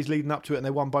 2 friendlies leading up to it, and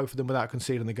they won both of them without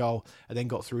conceding the goal, and then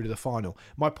got through to the final.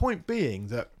 My point being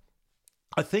that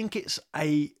I think it's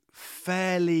a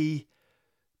fairly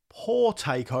poor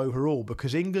take overall,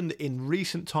 because England in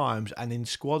recent times and in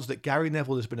squads that Gary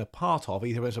Neville has been a part of,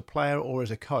 either as a player or as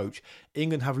a coach,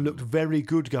 England have looked very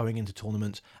good going into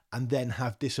tournaments and then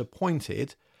have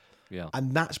disappointed. Yeah.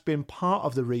 And that's been part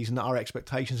of the reason that our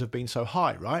expectations have been so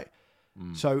high, right?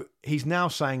 So he's now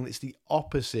saying it's the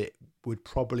opposite would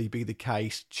probably be the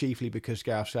case, chiefly because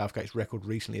Gareth Southgate's record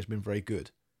recently has been very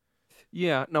good.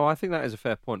 Yeah, no, I think that is a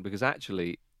fair point, because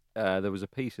actually there was a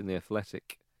piece in The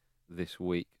Athletic this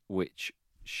week which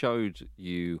showed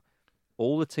you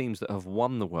all the teams that have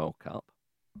won the World Cup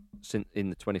in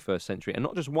the 21st century, and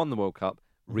not just won the World Cup,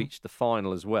 reached the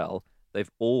final as well.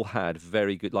 They've all had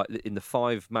very good, like in the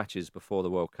 5 matches before the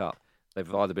World Cup,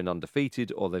 they've either been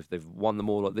undefeated or they've won them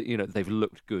all. You know, they've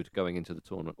looked good going into the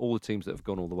tournament. All the teams that have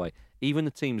gone all the way, even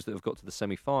the teams that have got to the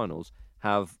semi-finals,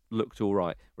 have looked all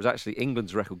right. Whereas actually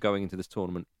England's record going into this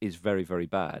tournament is very, very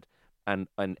bad. And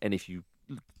if you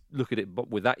look at it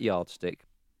with that yardstick,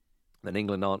 then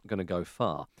England aren't going to go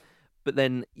far. But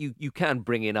then you can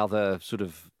bring in other sort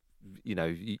of, you know,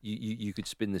 you could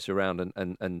spin this around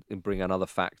and bring in other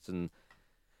facts. And,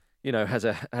 you know,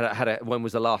 when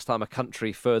was the last time a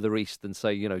country further east than,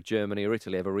 say, you know, Germany or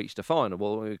Italy ever reached a final?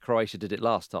 Well, Croatia did it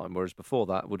last time, whereas before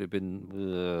that would have been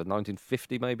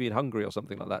 1950 maybe in Hungary or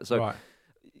something like that. So, right.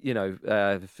 You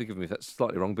know, forgive me if that's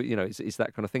slightly wrong, but, you know, it's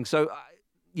that kind of thing. So,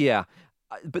 yeah.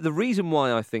 But the reason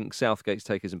why I think Southgate's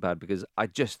take isn't bad, because I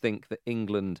just think that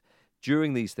England,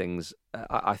 during these things,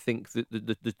 I think that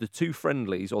the 2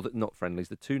 friendlies, or not friendlies,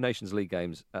 the 2 Nations League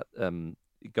games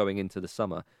going into the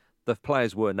summer, the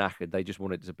players were knackered. They just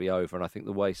wanted it to be over. And I think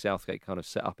the way Southgate kind of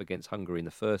set up against Hungary in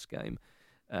the first game,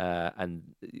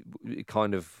 and it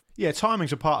kind of... Yeah,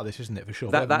 timing's a part of this, isn't it, for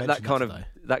sure? That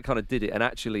kind of did it. And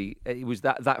actually, it was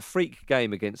that freak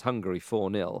game against Hungary,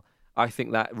 4-0, I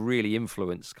think that really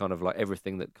influenced kind of like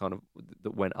everything that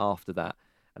went after that,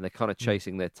 and they're kind of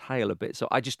chasing their tail a bit. So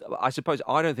I suppose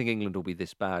I don't think England will be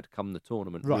this bad come the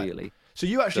tournament, right. Really. So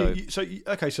you actually, so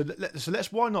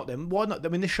let's why not then? Why not? I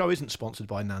mean, this show isn't sponsored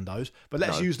by Nando's, but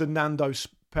let's use the Nando's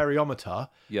periometer.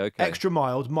 Yeah, okay. Extra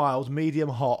mild, medium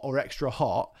hot, or extra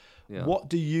hot. Yeah. What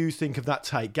do you think of that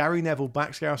take? Gary Neville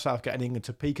backs Gareth Southgate and England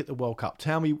to peak at the World Cup.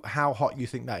 Tell me how hot you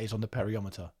think that is on the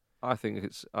periometer. I think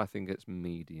it's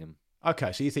medium.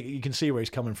 Okay, so you think you can see where he's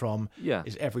coming from? Yeah,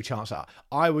 is every chance out?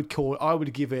 I would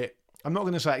give it. I'm not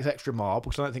going to say it's extra mild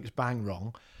because I don't think it's bang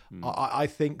wrong. I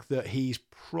think that he's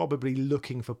probably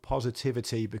looking for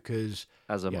positivity because,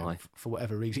 as am I, for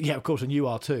whatever reason. Yeah, of course, and you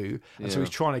are too. And so he's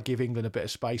trying to give England a bit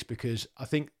of space, because I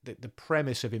think that the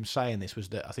premise of him saying this was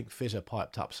that I think Fizzer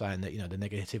piped up saying that, you know, the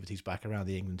negativity's back around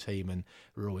the England team and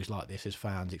we're always like this as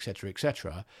fans, etc.,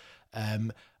 etc.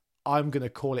 I'm going to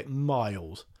call it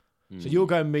mild. So you're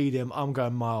going medium, I'm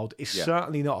going mild. It's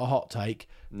certainly not a hot take.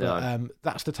 No. But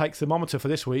that's the take thermometer for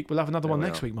this week. We'll have another one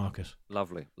next week, Marcus.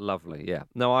 Lovely, yeah.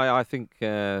 No, I think...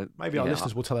 maybe our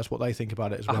listeners will tell us what they think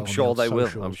about it as well. I'm sure they will.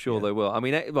 I'm sure they will. I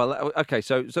mean, well, okay,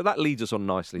 so that leads us on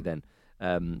nicely then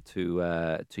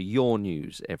to your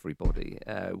news, everybody,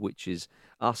 which is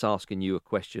us asking you a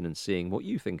question and seeing what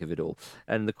you think of it all.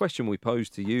 And the question we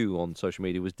posed to you on social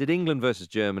media was, did England versus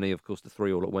Germany, of course the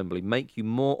 3-3 at Wembley, make you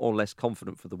more or less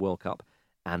confident for the World Cup,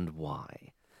 and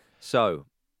why? So...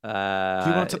 do you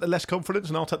want to take the less confidence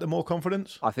and I'll take the more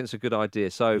confidence? I think it's a good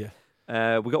idea. So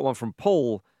we got one from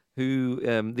Paul, who,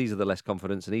 these are the less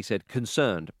confidence, and he said,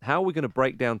 concerned. How are we going to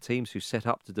break down teams who set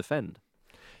up to defend?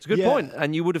 It's a good point,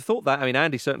 and you would have thought that. I mean,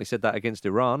 Andy certainly said that against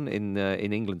Iran in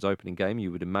England's opening game.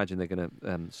 You would imagine they're going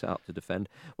to set up to defend.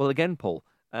 Well, again, Paul,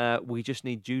 we just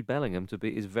need Jude Bellingham to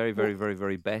be his very, very, very,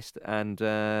 very best, and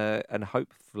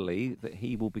hopefully that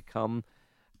he will become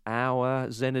our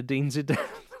Zinedine Zidane.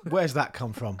 Where's that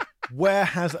come from? Where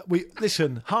has we?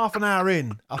 Listen, half an hour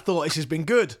in, I thought this has been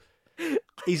good.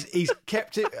 He's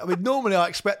kept it. I mean, normally I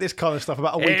expect this kind of stuff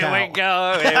about a week out. Here we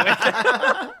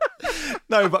go.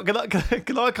 No, but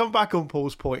can I come back on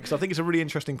Paul's point, because I think it's a really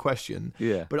interesting question.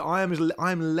 Yeah. But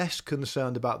I'm less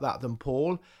concerned about that than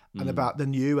Paul, and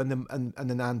than you and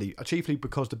then Andy. Chiefly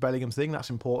because the Bellingham thing, that's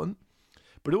important.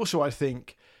 But also I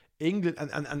think England,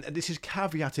 and this is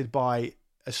caveated by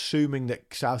assuming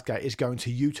that Southgate is going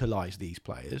to utilise these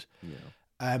players.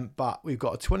 Yeah. But we've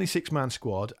got a 26-man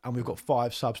squad and we've got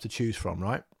 5 subs to choose from,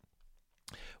 right?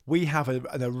 we have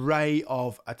an array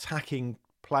of attacking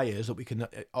players that we can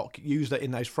use that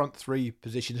in those front three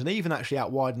positions, and even actually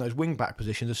out wide in those wing back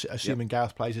positions, assuming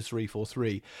Gareth plays a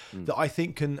 3-4-3, that I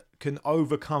think can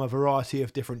overcome a variety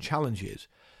of different challenges.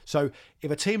 So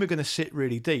if a team are going to sit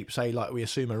really deep, say like we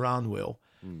assume Iran will,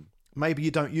 maybe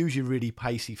you don't use your really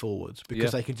pacey forwards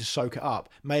because they can just soak it up.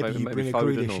 Maybe you bring a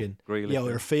Grealish in,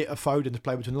 or a Foden to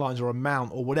play between the lines, or a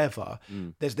Mount, or whatever.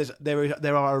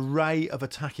 There are an array of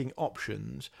attacking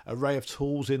options, array of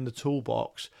tools in the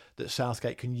toolbox that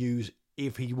Southgate can use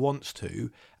if he wants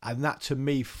to, and that to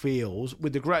me feels,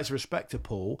 with the greatest respect to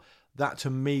Paul, that to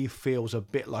me feels a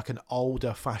bit like an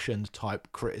older-fashioned type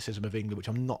criticism of England, which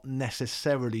I'm not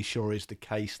necessarily sure is the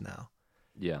case now.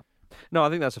 Yeah. No, I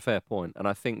think that's a fair point, and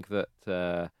I think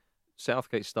that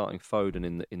Southgate starting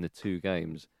Foden in the two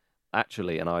games,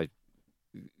 actually, and I,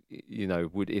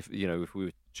 would if we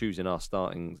were choosing our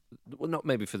starting, well, not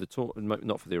maybe for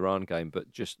not for the Iran game,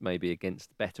 but just maybe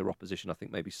against better opposition, I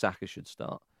think maybe Saka should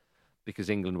start, because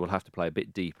England will have to play a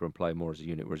bit deeper and play more as a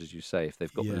unit. Whereas, as you say, if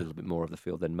they've got a little bit more of the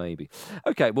field, then maybe.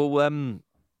 Okay, well, I've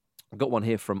got one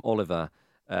here from Oliver.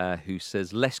 Who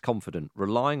says, less confident,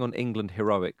 relying on England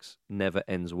heroics never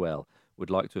ends well. Would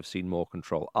like to have seen more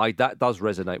control. That does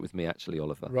resonate with me, actually,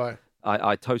 Oliver. Right.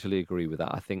 I totally agree with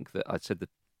that. I think that I said that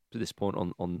to this point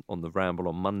on the Ramble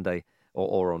on Monday,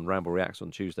 or on Ramble Reacts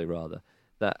on Tuesday, rather,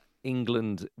 that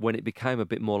England, when it became a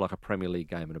bit more like a Premier League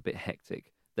game and a bit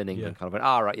hectic, then England kind of went,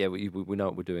 all right, we know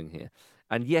what we're doing here.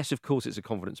 And yes, of course, it's a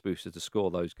confidence booster to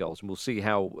score those goals. And we'll see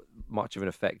how much of an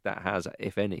effect that has,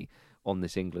 if any, on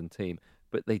this England team.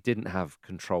 But they didn't have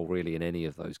control really in any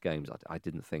of those games, I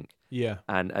didn't think. Yeah.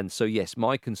 And so, yes,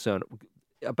 my concern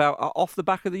about off the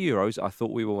back of the Euros, I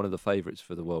thought we were one of the favourites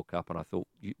for the World Cup, and I thought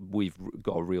we've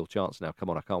got a real chance now. Come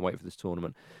on, I can't wait for this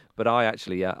tournament. But I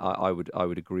actually, I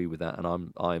would agree with that,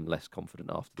 and I'm less confident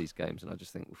after these games, and I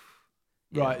just think,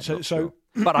 right. So, sure.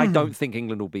 But I don't think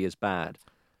England will be as bad.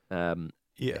 In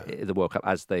the World Cup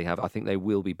as they have. I think they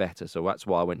will be better. So that's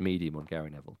why I went medium on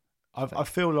Gary Neville. I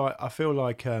feel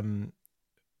like.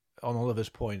 On Oliver's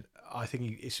point, I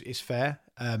think it's fair.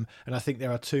 And I think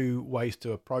there are two ways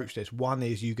to approach this. One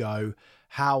is you go,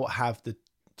 how have the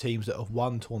teams that have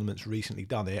won tournaments recently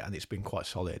done it? And it's been quite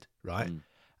solid, right?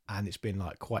 And it's been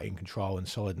like quite in control and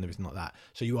solid and everything like that.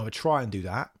 So you either try and do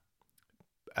that,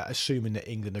 assuming that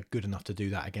England are good enough to do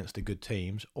that against the good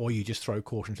teams, or you just throw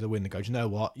caution to the wind and go, do you know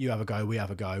what? You have a go, we have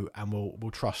a go, and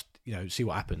we'll trust, see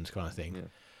what happens kind of thing. Yeah.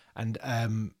 And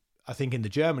I think in the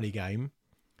Germany game,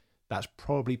 that's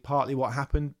probably partly what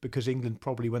happened, because England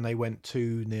probably, when they went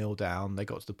 2-0 down, they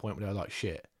got to the point where they were like,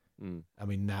 shit. I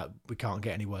mean, now we can't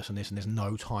get any worse than this, and there's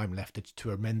no time left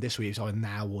to amend this. It's either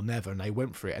now or never, and they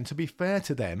went for it. And to be fair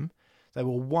to them, they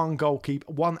were one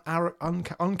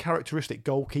uncharacteristic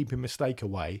goalkeeping mistake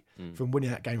away from winning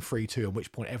that game 3-2, at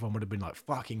which point everyone would have been like,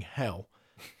 fucking hell.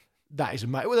 That is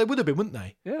amazing. Well, they would have been, wouldn't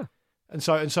they? Yeah. And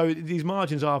so these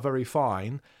margins are very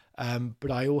fine.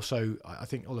 But I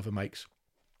think Oliver makes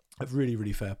a really,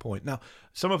 really fair point. Now,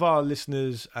 some of our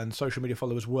listeners and social media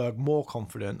followers were more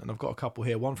confident, and I've got a couple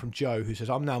here. One from Joe, who says,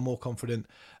 I'm now more confident.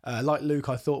 Like Luke,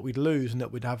 I thought we'd lose, and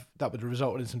that would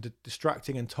result in some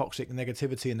distracting and toxic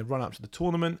negativity in the run-up to the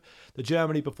tournament. The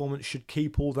Germany performance should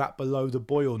keep all that below the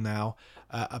boil now.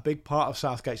 A big part of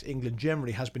Southgate's England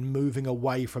generally has been moving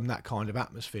away from that kind of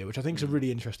atmosphere, which I think is a really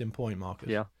interesting point, Marcus.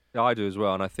 Yeah, I do as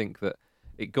well, and I think that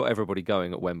it got everybody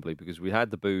going at Wembley, because we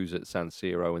had the boos at San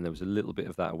Siro and there was a little bit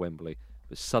of that at Wembley,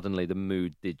 but suddenly the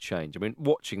mood did change. I mean,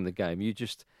 watching the game,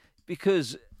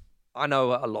 because I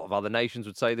know a lot of other nations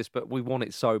would say this, but we want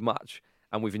it so much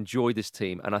and we've enjoyed this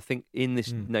team. And I think in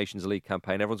this Nations League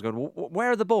campaign, everyone's going, where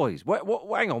are the boys?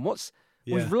 Hang on,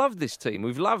 we've loved this team.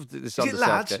 We've loved this. Is it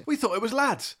lads? We thought it was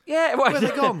lads. Yeah. Where are they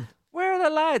gone? Where are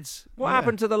the lads? What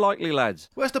happened to the likely lads?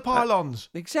 Where's the pylons?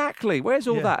 Exactly. Where's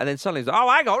all that? And then suddenly it's like, oh,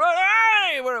 hang on.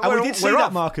 Hey, we did see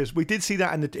that, Marcus. We did see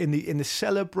that in the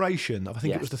celebration of, I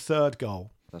think it was the third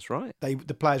goal. That's right. The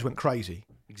players went crazy.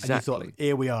 Exactly. And you thought,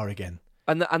 here we are again.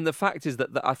 And the fact is that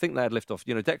I think they had lift off.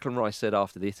 Declan Rice said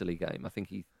after the Italy game, I think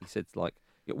he said, like,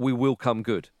 we will come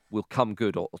good. We'll come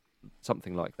good, or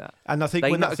something like that. And I think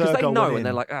when that third goal went in, and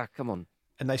they're like, come on.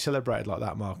 And they celebrated like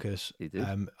that, Marcus. He did.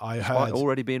 I Despite heard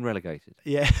already being relegated.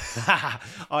 Yeah,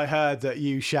 I heard that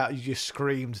you just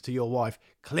screamed to your wife,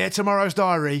 "Clear tomorrow's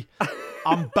diary.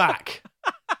 I'm back.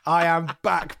 I am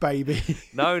back, baby.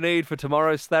 No need for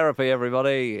tomorrow's therapy,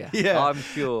 everybody. Yeah. I'm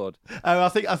cured. I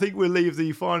think we'll leave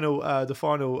the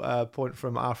final point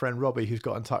from our friend Robbie, who's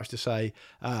got in touch to say,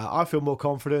 I feel more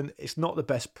confident. It's not the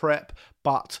best prep,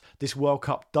 but this World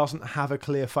Cup doesn't have a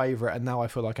clear favourite, and now I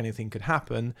feel like anything could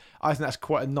happen. I think that's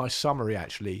quite a nice summary,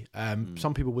 actually.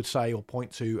 Some people would say or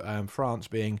point to France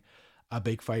being a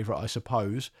big favourite, I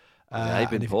suppose. They've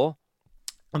been poor.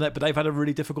 But they've had a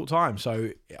really difficult time.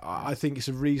 So I think it's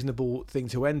a reasonable thing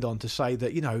to end on to say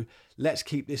that, let's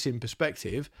keep this in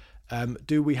perspective.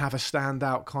 Do we have a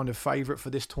standout kind of favourite for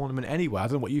this tournament anyway? I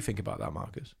don't know what you think about that,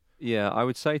 Marcus. Yeah, I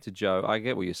would say to Joe, I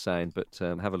get what you're saying, but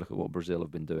have a look at what Brazil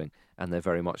have been doing, and they're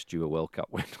very much due a World Cup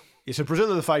win. Yeah, so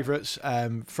Brazil are the favourites,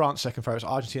 France second favourites,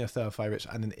 Argentina third favourites,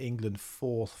 and then England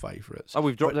fourth favourites. Oh,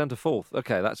 we've dropped down to fourth.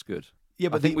 Okay, that's good. Yeah,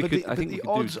 but the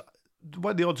odds...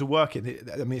 When the odds are working,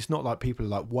 I mean, it's not like people are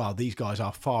like, wow, these guys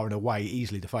are far and away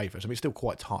easily the favourites. I mean, it's still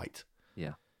quite tight.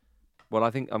 Yeah. Well, I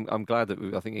think I'm glad that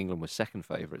I think England was second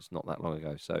favourites not that long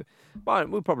ago. So,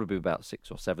 we'll probably be about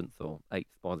 6th or 7th or 8th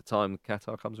by the time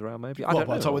Qatar comes around. Maybe. I don't know.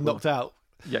 By the time we're knocked out.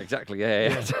 Yeah, exactly.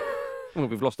 Yeah. Well,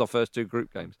 we've lost our first 2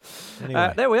 group games.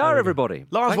 Anyway, there we are, everybody.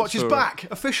 Lions Watch is back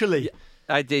officially.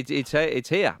 It's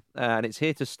here, and it's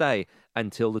here to stay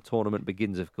until the tournament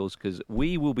begins, of course, because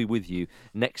we will be with you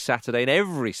next Saturday and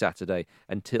every Saturday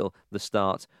until the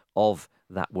start of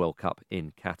that World Cup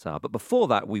in Qatar. But before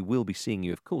that, we will be seeing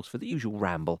you, of course, for the usual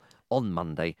ramble on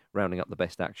Monday, rounding up the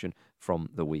best action from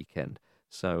the weekend.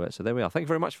 So there we are. Thank you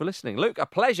very much for listening. Luke, a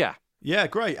pleasure. Yeah,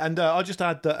 great. And I'll just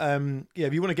add that,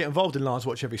 if you want to get involved in Lions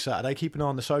Watch every Saturday, keep an eye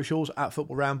on the socials at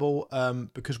Football Ramble,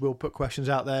 because we'll put questions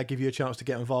out there, give you a chance to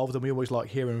get involved. And we always like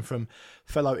hearing from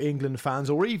fellow England fans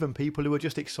or even people who are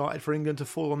just excited for England to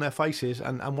fall on their faces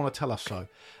and want to tell us so.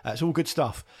 It's all good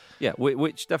stuff. Yeah,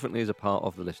 which definitely is a part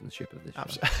of the listenership of this show.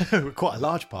 Absolutely. Quite a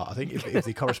large part, I think, if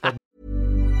the correspondent.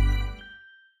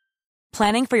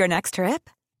 Planning for your next trip?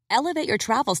 Elevate your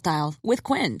travel style with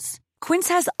Quince. Quince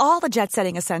has all the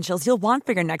jet-setting essentials you'll want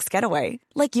for your next getaway,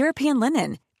 like European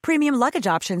linen, premium luggage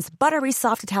options, buttery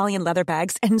soft Italian leather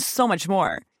bags, and so much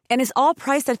more. And is all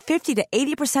priced at 50 to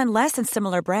 80% less than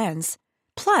similar brands.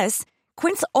 Plus,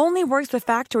 Quince only works with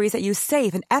factories that use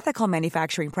safe and ethical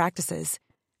manufacturing practices.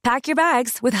 Pack your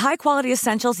bags with high-quality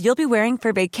essentials you'll be wearing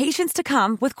for vacations to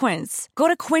come with Quince. Go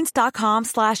to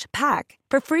quince.com/pack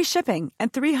for free shipping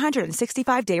and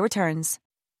 365-day returns.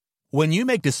 When you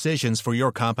make decisions for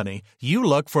your company, you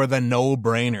look for the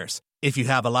no-brainers. If you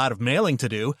have a lot of mailing to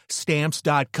do,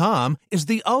 Stamps.com is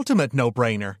the ultimate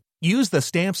no-brainer. Use the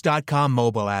Stamps.com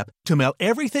mobile app to mail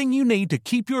everything you need to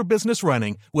keep your business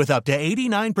running with up to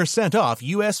 89% off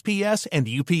USPS and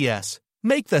UPS.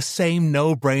 Make the same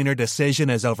no-brainer decision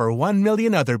as over 1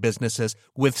 million other businesses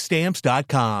with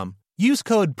Stamps.com. Use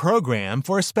code PROGRAM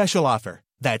for a special offer.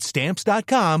 That's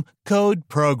Stamps.com, code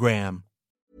PROGRAM.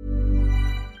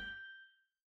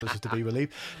 This is to be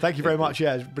relieved. Thank you very much.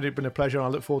 Yeah, it's been a pleasure, and I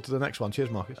look forward to the next one. Cheers,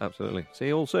 Marcus. Absolutely. See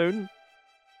you all soon.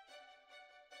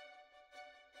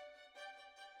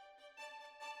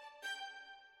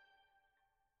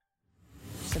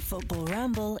 The Football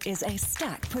Ramble is a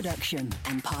Stack production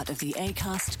and part of the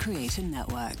Acast Creator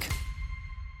Network.